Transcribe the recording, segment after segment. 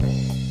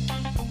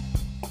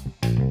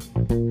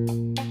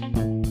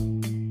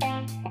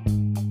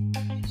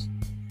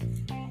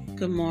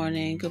Good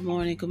morning, good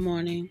morning, good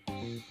morning.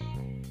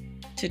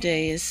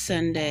 Today is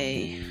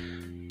Sunday,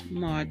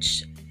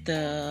 March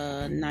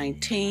the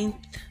 19th.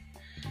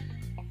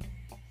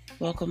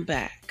 Welcome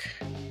back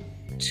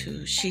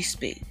to She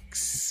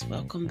Speaks.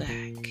 Welcome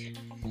back.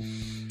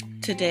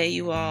 Today,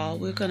 you all,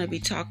 we're going to be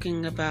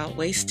talking about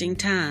wasting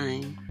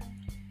time.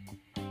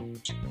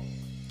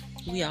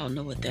 We all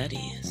know what that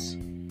is.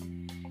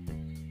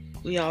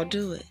 We all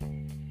do it.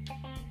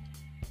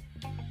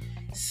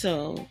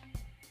 So,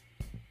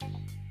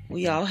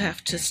 we all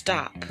have to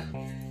stop.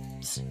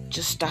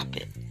 Just stop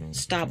it.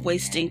 Stop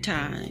wasting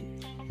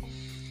time.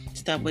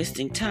 Stop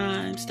wasting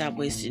time. Stop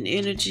wasting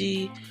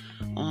energy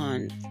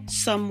on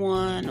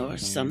someone or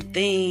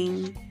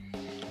something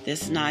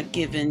that's not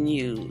giving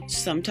you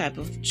some type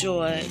of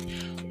joy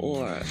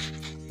or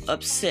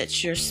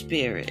upsets your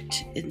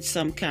spirit in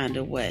some kind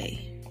of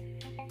way.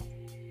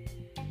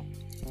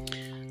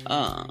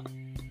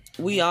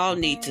 We all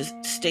need to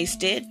stay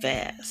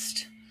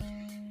steadfast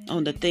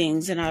on the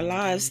things in our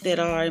lives that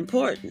are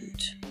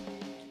important.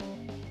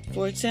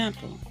 For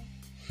example,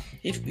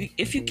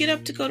 if you get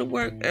up to go to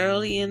work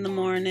early in the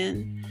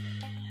morning,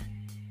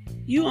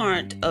 you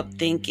aren't up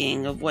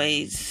thinking of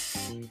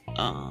ways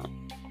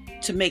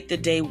to make the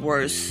day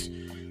worse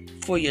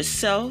for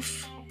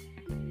yourself.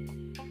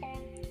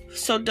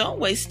 So don't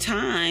waste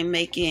time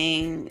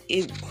making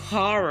it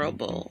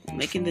horrible,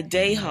 making the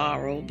day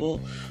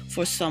horrible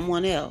for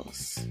someone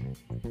else.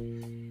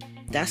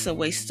 That's a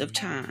waste of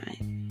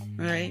time,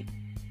 right?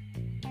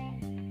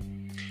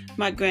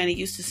 My granny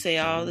used to say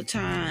all the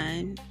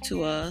time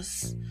to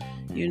us,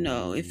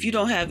 if you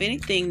don't have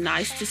anything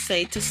nice to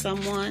say to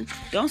someone,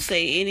 don't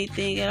say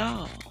anything at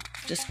all.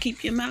 Just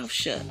keep your mouth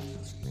shut.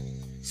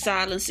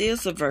 Silence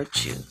is a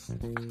virtue.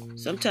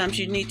 Sometimes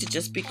you need to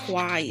just be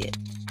quiet.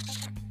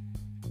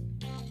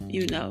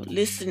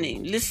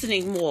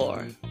 Listening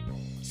more,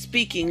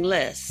 speaking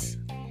less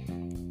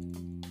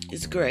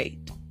is great.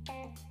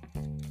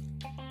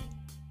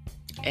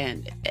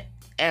 And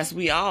as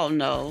we all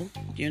know,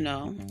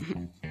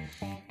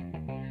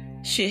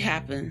 shit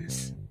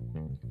happens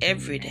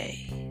every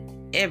day,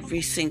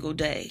 every single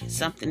day.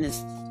 Something is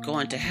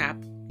going to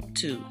happen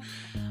to,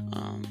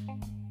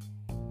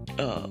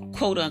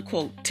 quote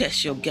unquote,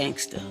 test your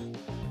gangster.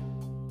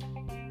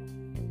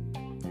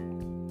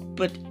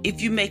 But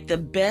if you make the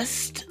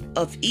best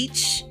of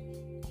each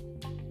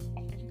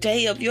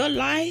day of your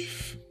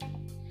life,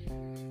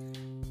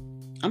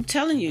 I'm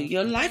telling you,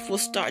 your life will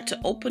start to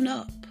open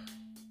up.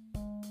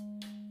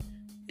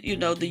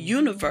 The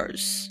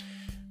universe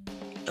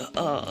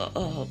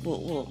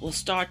will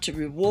start to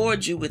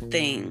reward you with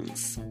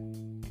things,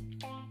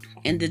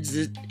 and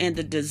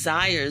the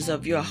desires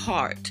of your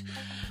heart.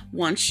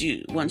 Once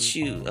you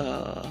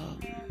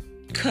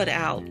cut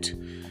out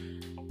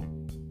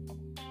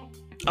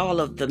all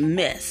of the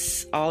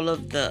mess, all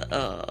of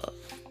the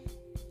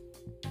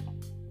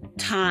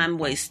time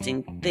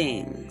wasting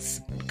things,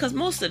 because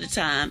most of the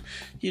time,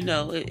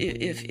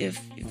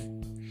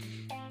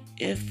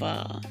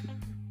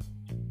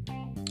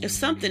 if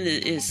something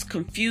is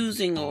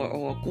confusing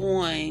or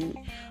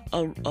going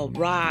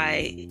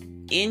awry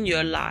in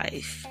your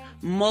life,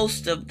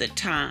 most of the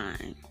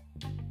time,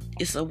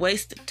 it's a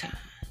waste of time.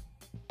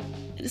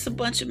 And it's a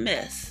bunch of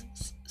mess.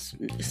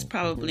 It's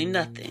probably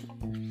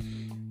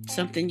nothing.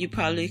 Something you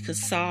probably could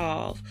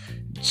solve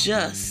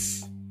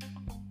just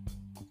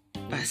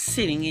by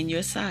sitting in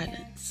your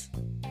silence.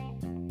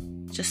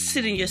 Just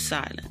sit in your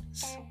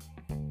silence.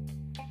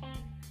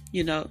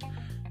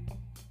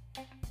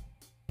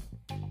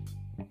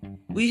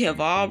 We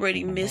have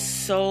already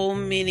missed so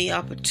many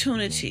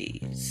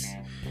opportunities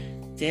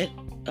that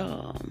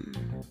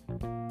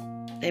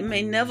they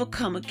may never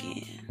come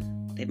again.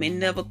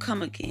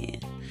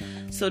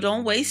 So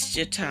don't waste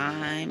your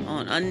time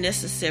on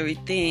unnecessary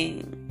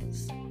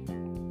things.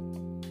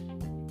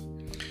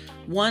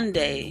 One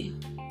day,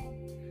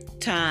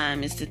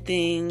 time is the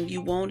thing you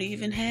won't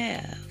even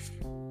have.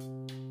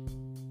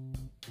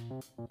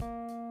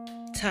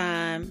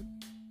 Time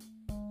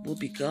will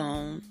be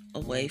gone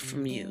away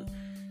from you.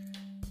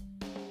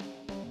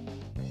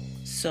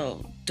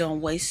 So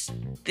don't waste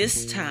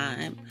this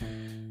time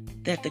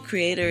that the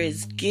Creator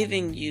is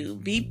giving you.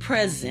 Be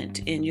present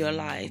in your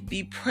life.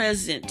 Be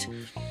present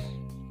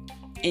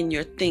in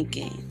your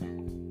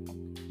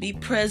thinking. Be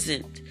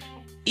present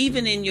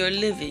even in your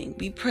living.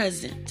 Be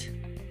present.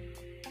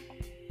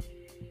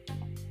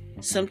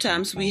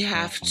 Sometimes we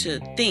have to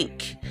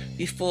think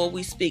before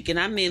we speak. And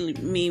I mean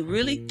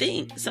really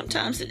think.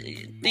 Sometimes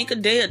think a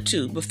day or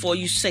two before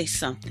you say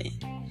something.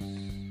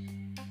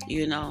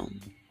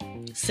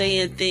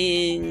 Saying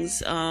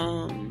things,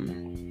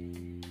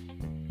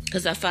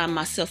 because I find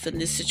myself in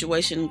this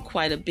situation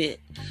quite a bit.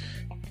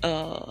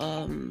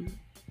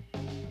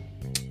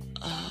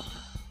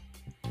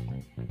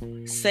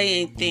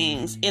 Saying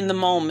things in the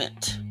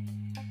moment,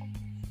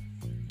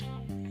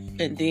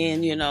 and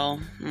then a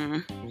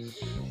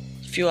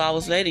few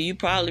hours later, you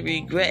probably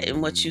regretting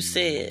what you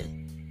said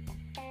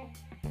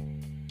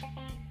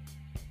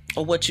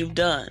or what you've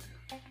done.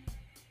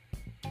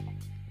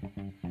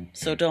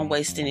 So don't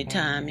waste any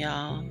time,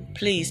 y'all.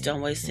 Please don't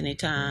waste any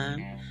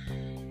time.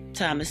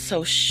 Time is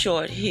so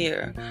short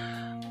here,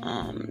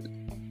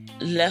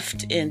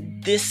 left in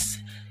this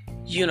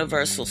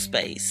universal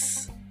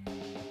space.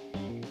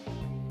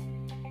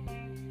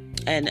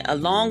 And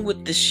along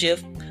with the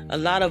shift, a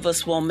lot of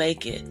us won't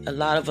make it. A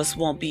lot of us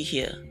won't be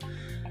here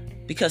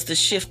because the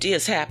shift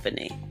is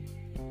happening.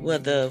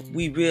 Whether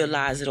we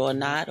realize it or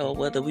not, or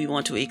whether we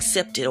want to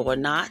accept it or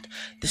not,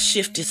 the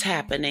shift is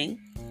happening.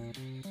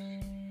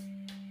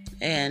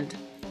 And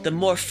the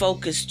more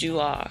focused you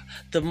are,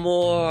 the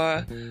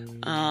more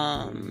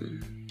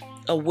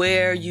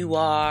aware you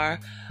are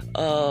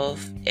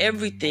of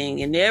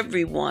everything and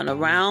everyone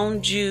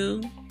around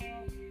you,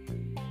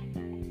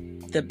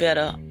 the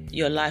better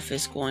your life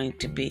is going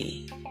to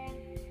be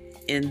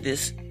in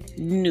this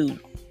new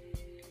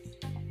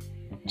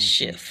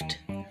shift,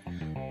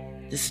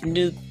 this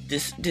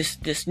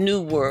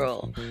new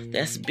world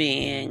that's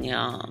being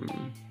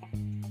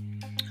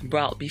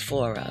brought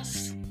before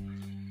us.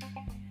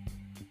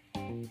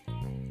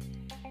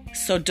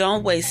 So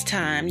don't waste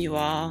time, you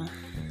all.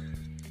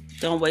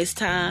 Don't waste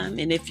time.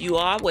 And if you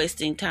are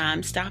wasting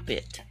time, stop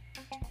it.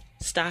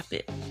 Stop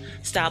it.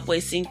 Stop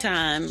wasting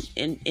time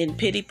in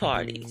pity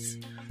parties.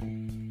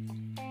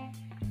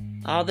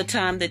 All the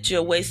time that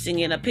you're wasting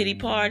in a pity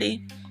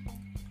party,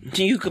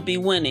 you could be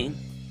winning.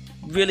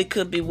 Really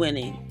could be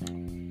winning.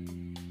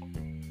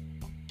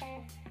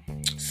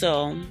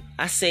 So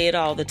I say it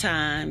all the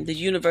time. The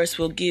universe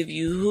will give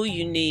you who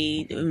you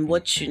need and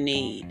what you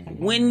need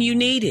when you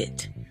need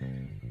it.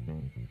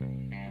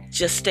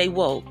 Just stay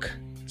woke.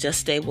 Just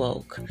stay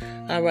woke.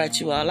 All right,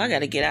 you all. I got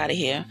to get out of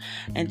here.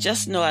 And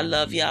just know I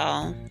love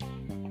y'all.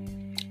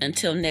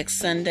 Until next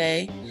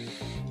Sunday.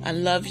 I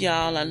love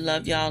y'all. I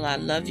love y'all. I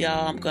love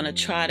y'all. I'm going to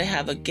try to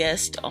have a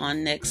guest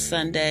on next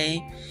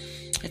Sunday.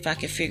 If I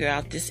can figure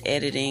out this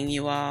editing,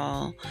 you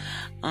all.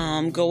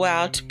 Go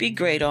out. Be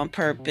great on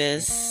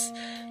purpose.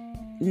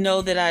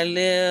 Know that I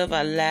live,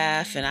 I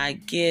laugh, and I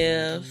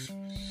give.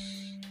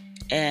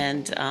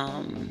 And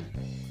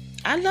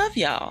I love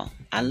y'all.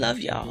 I love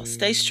y'all.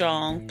 Stay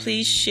strong.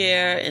 Please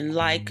share and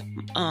like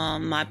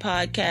my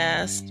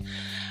podcast.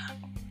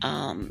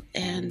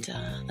 And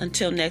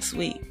until next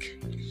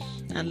week,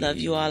 I love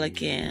you all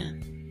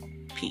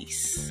again.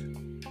 Peace.